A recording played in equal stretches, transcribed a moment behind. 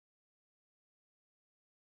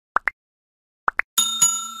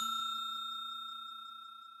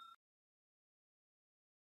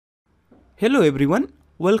Hello everyone,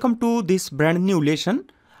 welcome to this brand new lesson,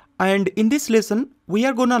 and in this lesson we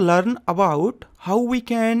are gonna learn about how we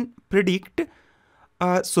can predict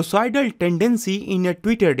a suicidal tendency in a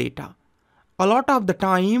Twitter data. A lot of the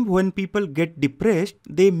time when people get depressed,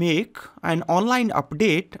 they make an online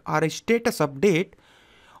update or a status update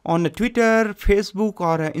on a Twitter, Facebook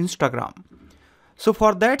or a Instagram. So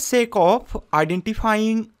for that sake of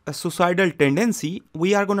identifying a suicidal tendency,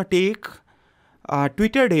 we are gonna take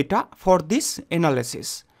Twitter data for this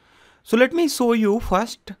analysis. So let me show you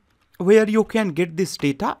first where you can get this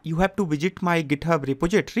data. You have to visit my GitHub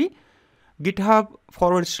repository,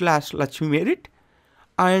 github/Lakshmi,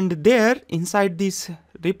 and there inside this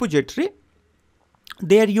repository,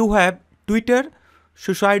 there you have Twitter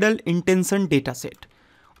suicidal intention dataset.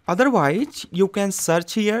 Otherwise, you can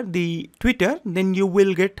search here the Twitter, then you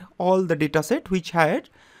will get all the dataset which had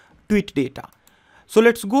tweet data. So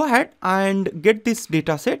let's go ahead and get this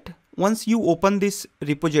dataset. Once you open this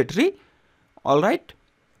repository, all right,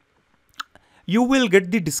 you will get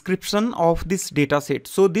the description of this dataset.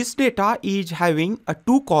 So this data is having a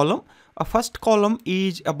two column. A first column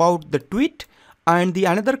is about the tweet and the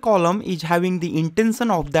another column is having the intention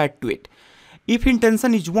of that tweet. If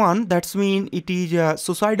intention is 1, that's mean it is a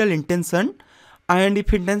suicidal intention, and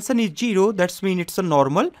if intention is 0, that's mean it's a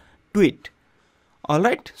normal tweet.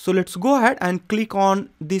 Alright, so let's go ahead and click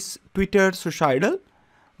on this Twitter suicidal.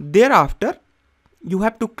 Thereafter, you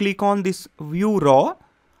have to click on this view raw,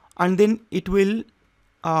 and then it will,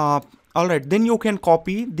 alright, then you can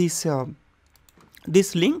copy this,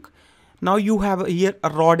 this link. Now you have here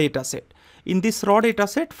a raw data set. In this raw data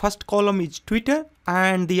set, first column is Twitter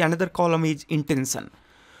and the another column is intention.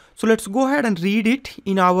 So let's go ahead and read it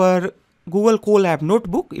in our Google Colab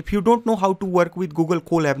notebook. If you don't know how to work with Google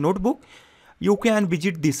Colab notebook, you can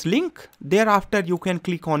visit this link. Thereafter, you can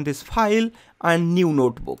click on this file and new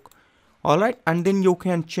notebook. Alright, and then you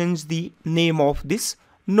can change the name of this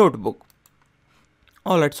notebook.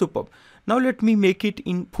 Alright, superb. Now let me make it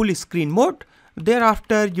in full screen mode.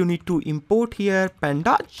 Thereafter, you need to import here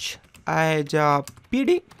pandas as a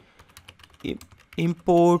PD,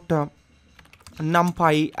 import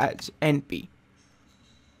numpy as NP.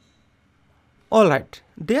 Alright,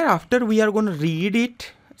 thereafter we are going to read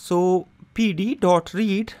it. So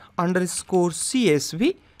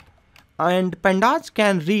pd.read_csv, and pandas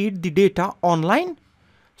can read the data online.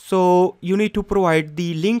 So you need to provide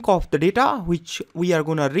the link of the data which we are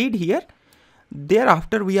going to read here.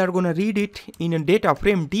 Thereafter we are going to read it in a data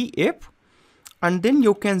frame df, and then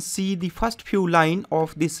you can see the first few line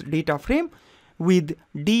of this data frame with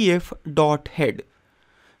df.head.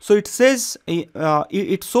 So it says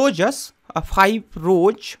it shows us 5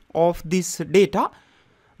 rows of this data.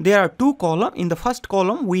 There are 2 columns. In the first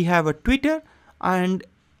column, we have a Twitter, and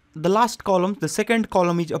the last column, the second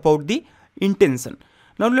column, is about the intention.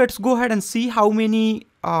 Now let's go ahead and see how many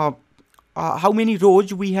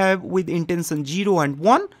rows we have with intention 0 and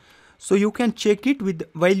 1. So you can check it with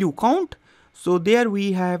value count. So there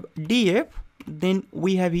we have df, then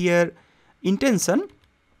we have here intention.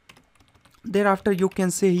 Thereafter you can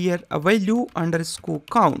say here a value underscore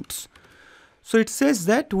counts. So it says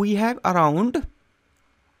that we have around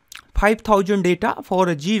 5,000 data for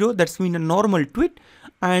a 0, that's mean a normal tweet,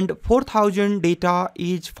 and 4,000 data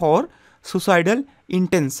is for suicidal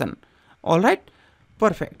intention. Alright,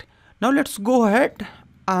 perfect. Now let's go ahead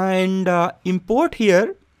and import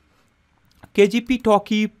here KGP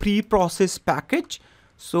Talkie pre-process package.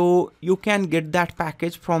 So you can get that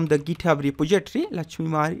package from the GitHub repository,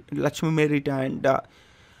 Lakshmi and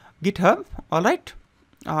GitHub. Alright,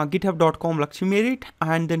 github.com Lakshmi,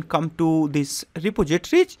 and then come to this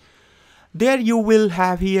repositories. There you will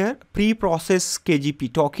have here pre-process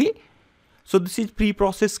KGP Talkie. So this is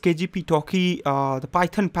pre-process KGP Talkie, the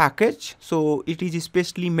Python package. So it is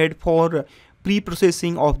especially made for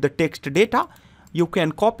pre-processing of the text data. You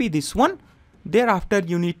can copy this one. Thereafter,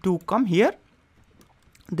 you need to come here.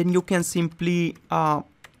 Then you can simply,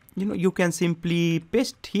 you can simply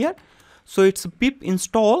paste here. So it's pip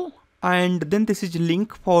install, and then this is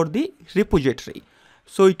link for the repository.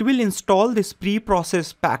 So it will install this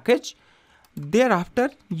pre-process package.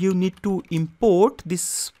 Thereafter, you need to import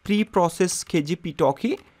this pre-process KGP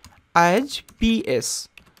Talkie as PS.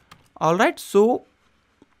 Alright, so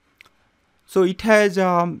it has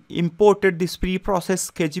imported this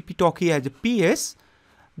pre-process KGP Talkie as a PS.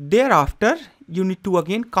 Thereafter, you need to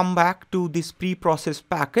again come back to this pre-process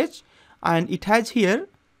package, and it has here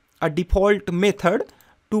a default method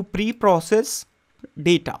to pre-process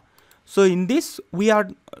data. So in this, we are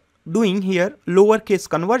doing here lowercase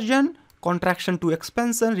conversion, contraction to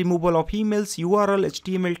expansion, removal of emails, URL,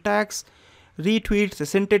 HTML tags, retweets,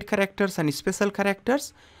 scented characters and special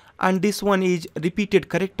characters, and this one is repeated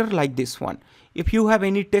character like this one. If you have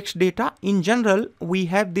any text data, in general we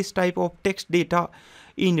have this type of text data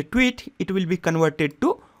in a tweet, it will be converted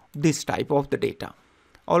to this type of the data.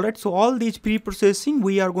 Alright, so all these pre-processing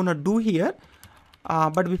we are gonna do here,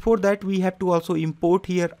 but before that we have to also import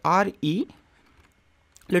here RE.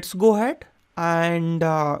 Let's go ahead and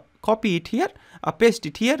copy it here, paste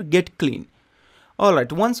it here, get clean.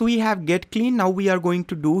 Alright, once we have get clean, now we are going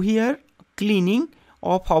to do here cleaning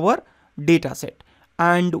of our data set,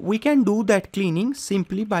 and we can do that cleaning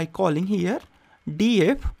simply by calling here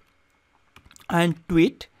df and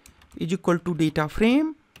tweet is equal to data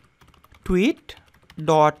frame tweet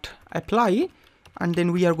dot apply, and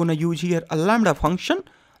then we are going to use here a lambda function,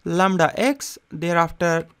 lambda x.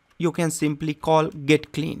 Thereafter you can simply call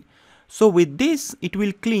get clean. So with this it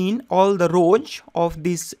will clean all the rows of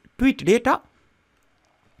this tweet data.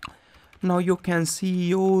 Now you can see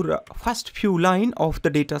your first few line of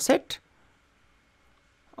the data set.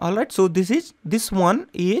 Alright, so this one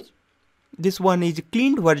is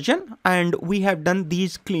cleaned version, and we have done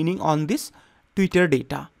these cleaning on this Twitter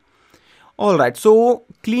data. Alright, so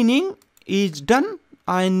cleaning is done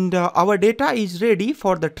and our data is ready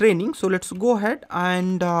for the training. So let's go ahead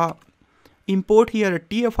and import here a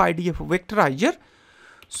TFIDF vectorizer.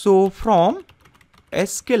 So from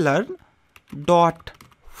Sklearn dot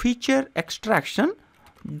feature extraction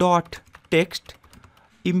dot text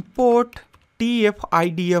import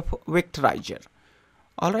TFIDF vectorizer.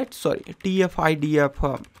 Alright, sorry,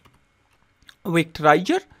 TFIDF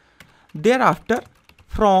vectorizer. Thereafter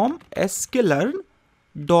from Sklearn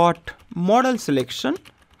dot model selection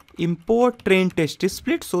import train test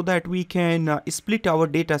split, so that we can split our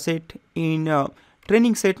data set in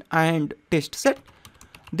training set and test set.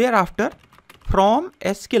 Thereafter from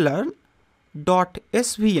Sklearn dot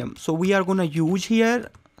svm, so we are going to use here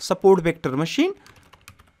support vector machine,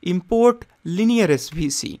 import linear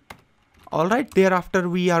svc. Alright, thereafter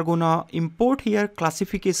we are going to import here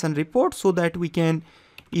classification report, so that we can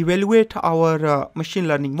evaluate our machine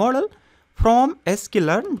learning model. From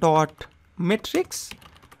Sklearn dot metrics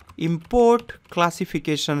import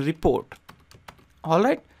classification report.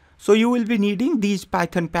 Alright, so you will be needing these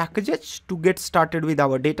Python packages to get started with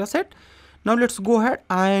our dataset. Now let's go ahead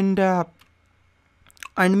and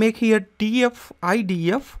make here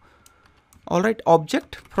TFIDF, alright,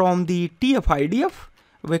 object from the TFIDF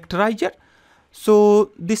vectorizer.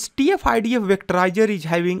 So this TFIDF vectorizer is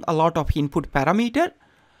having a lot of input parameter,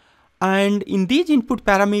 and in these input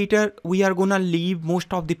parameter we are gonna leave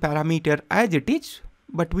most of the parameter as it is,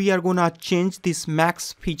 but we are gonna change this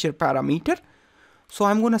max feature parameter. So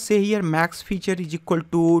I'm gonna say here max feature is equal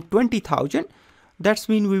to 20,000. That's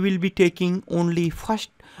mean we will be taking only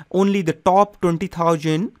the top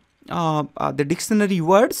 20,000 the dictionary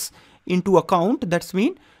words into account. That's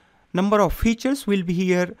mean number of features will be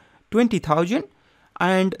here 20,000,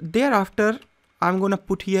 and thereafter I'm gonna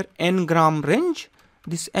put here n-gram range.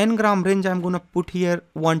 This n-gram range I'm gonna put here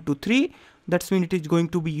 1 to 3. That's mean it is going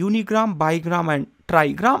to be unigram, bigram and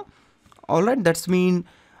trigram. Alright, that's mean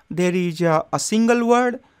there is a single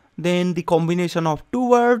word, then the combination of 2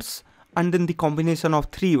 words, and then the combination of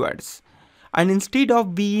 3 words. And instead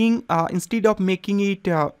of making it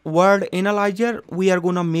a word analyzer, we are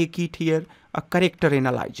gonna make it here a character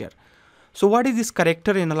analyzer. So what is this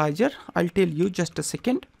character analyzer? I'll tell you just a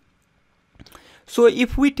second. So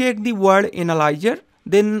if we take the word analyzer,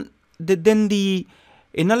 then the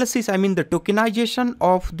analysis, I mean the tokenization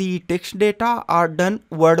of the text data are done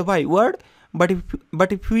word by word. But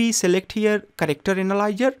if we select here character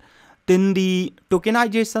analyzer, then the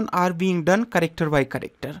tokenization are being done character by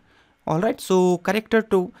character. Alright, so character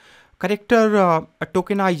tokenizer,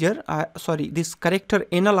 this character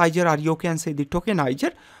analyzer, or you can say the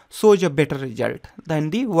tokenizer, shows a better result than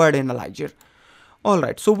the word analyzer.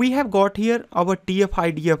 Alright, so we have got here our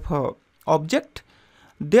TFIDF object.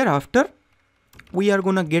 Thereafter we are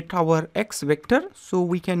gonna get our x vector, so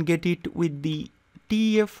we can get it with the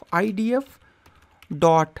TFIDF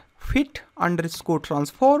dot fit underscore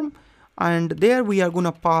transform, and there we are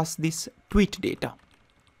gonna pass this tweet data.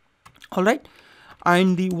 Alright,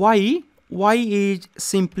 and the y is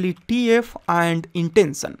simply TF and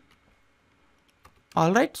intention.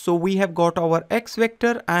 Alright, so we have got our x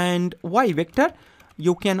vector and y vector.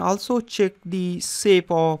 You can also check the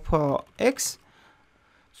shape of x.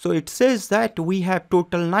 So it says that we have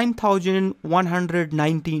total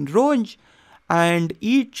 9,119 rows, and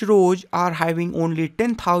each rows are having only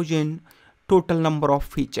 10,000 total number of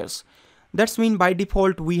features. That's mean by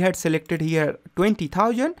default we had selected here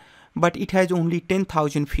 20,000, but it has only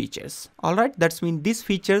 10,000 features. All right, that's mean these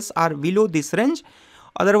features are below this range.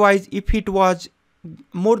 Otherwise, if it was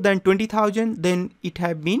more than 20,000, then it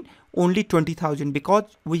have been only 20,000, because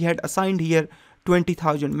we had assigned here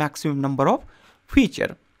 20,000 maximum number of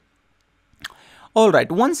feature. All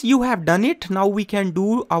right, once you have done it, now we can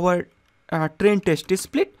do our train test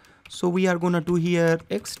split. So we are gonna do here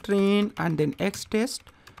x train and then x test,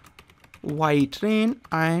 y train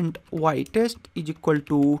and y test is equal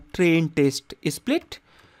to train test split.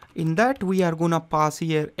 In that we are gonna pass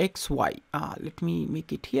here xy. Let me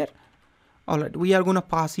make it here. All right, we are gonna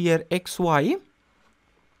pass here xy.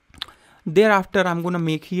 Thereafter I'm gonna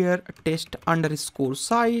make here test underscore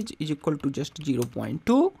size is equal to just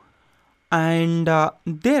 0.2, and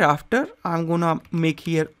thereafter I'm gonna make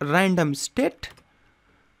here random state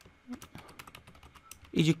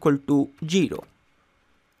is equal to 0.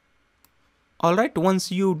 All right,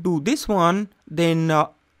 once you do this one, then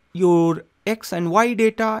your x and y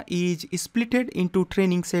data is splitted into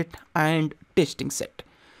training set and testing set.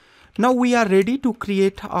 Now we are ready to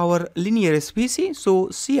create our linear SVC. So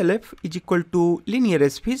CLF is equal to linear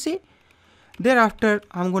SVC. Thereafter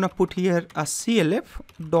I'm gonna put here a CLF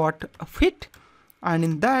dot fit, and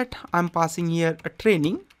in that I'm passing here a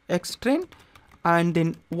training x train and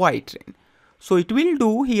then y train. So it will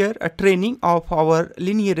do here a training of our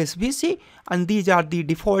linear SVC, and these are the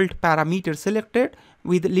default parameters selected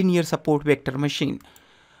with linear support vector machine.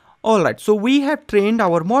 All right, so we have trained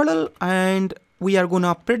our model and we are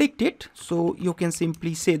gonna predict it. So you can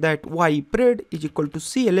simply say that ypred is equal to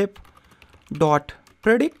CLF dot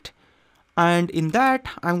predict, and in that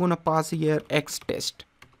I'm gonna pass here x test.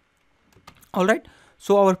 All right,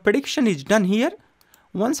 so our prediction is done here.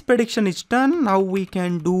 Once prediction is done, now we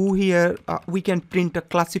can do here, we can print a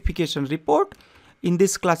classification report. In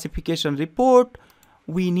this classification report,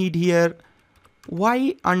 we need here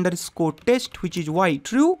y underscore test, which is y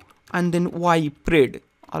true, and then y pred.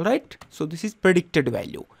 All right, so this is predicted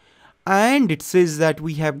value, and it says that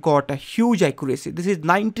we have got a huge accuracy. This is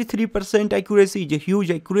 93% accuracy, is a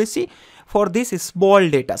huge accuracy for this small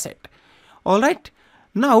data set. All right,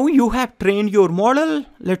 now you have trained your model.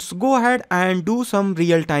 Let's go ahead and do some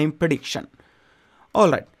real-time prediction. All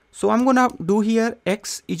right, so I'm gonna do here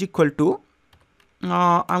x is equal to,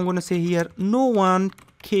 I'm gonna say here no one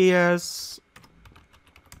cares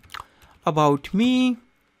about me,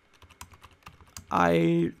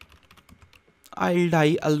 I'll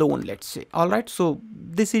die alone, let's say. All right, so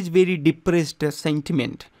this is very depressed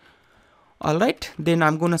sentiment. All right, then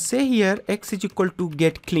I'm gonna say here x is equal to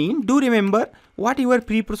get clean. Do remember, whatever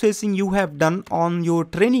pre-processing you have done on your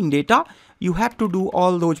training data, you have to do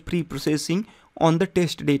all those pre-processing on the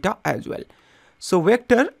test data as well. So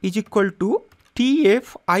vector is equal to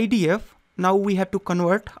TFIDF. Now we have to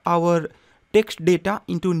convert our text data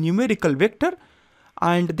into numerical vector,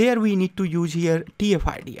 and there we need to use here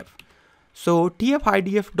TFIDF. So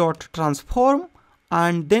TFIDF dot transform,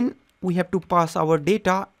 and then we have to pass our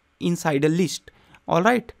data inside a list. All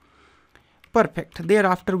right, perfect.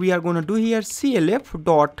 Thereafter we are going to do here CLF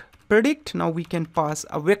dot predict. Now we can pass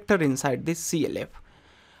a vector inside this CLF,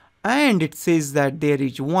 and it says that there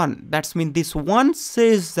is 1. That's mean this one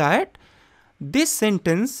says that this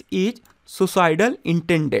sentence is suicidal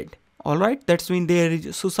intended. All right, that's mean there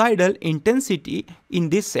is suicidal intensity in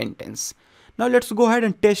this sentence. Now let's go ahead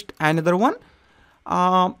and test another one.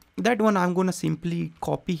 That one I'm gonna simply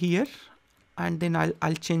copy here, and then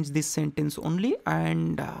I'll change this sentence only,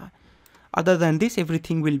 and other than this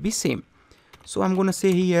everything will be same. So I'm gonna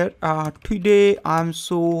say here today I'm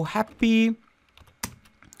so happy.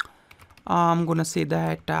 I'm gonna say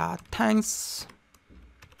that thanks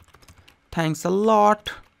a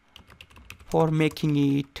lot for making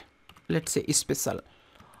it, let's say, special.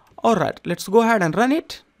 All right, let's go ahead and run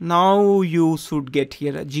it. Now you should get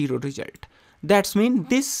here a 0 result. That's mean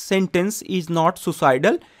this sentence is not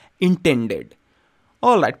suicidal intended.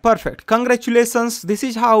 All right, perfect. Congratulations. This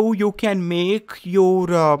is how you can make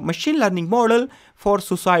your machine learning model for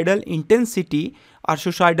suicidal intensity or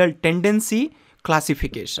suicidal tendency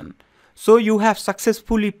classification. So you have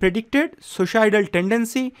successfully predicted suicidal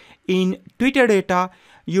tendency in Twitter data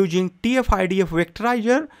using TF-IDF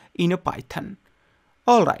vectorizer in a Python.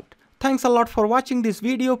 All right. Thanks a lot for watching this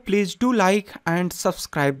video. Please do like and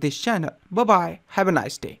subscribe this channel. Bye bye. Have a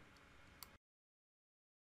nice day.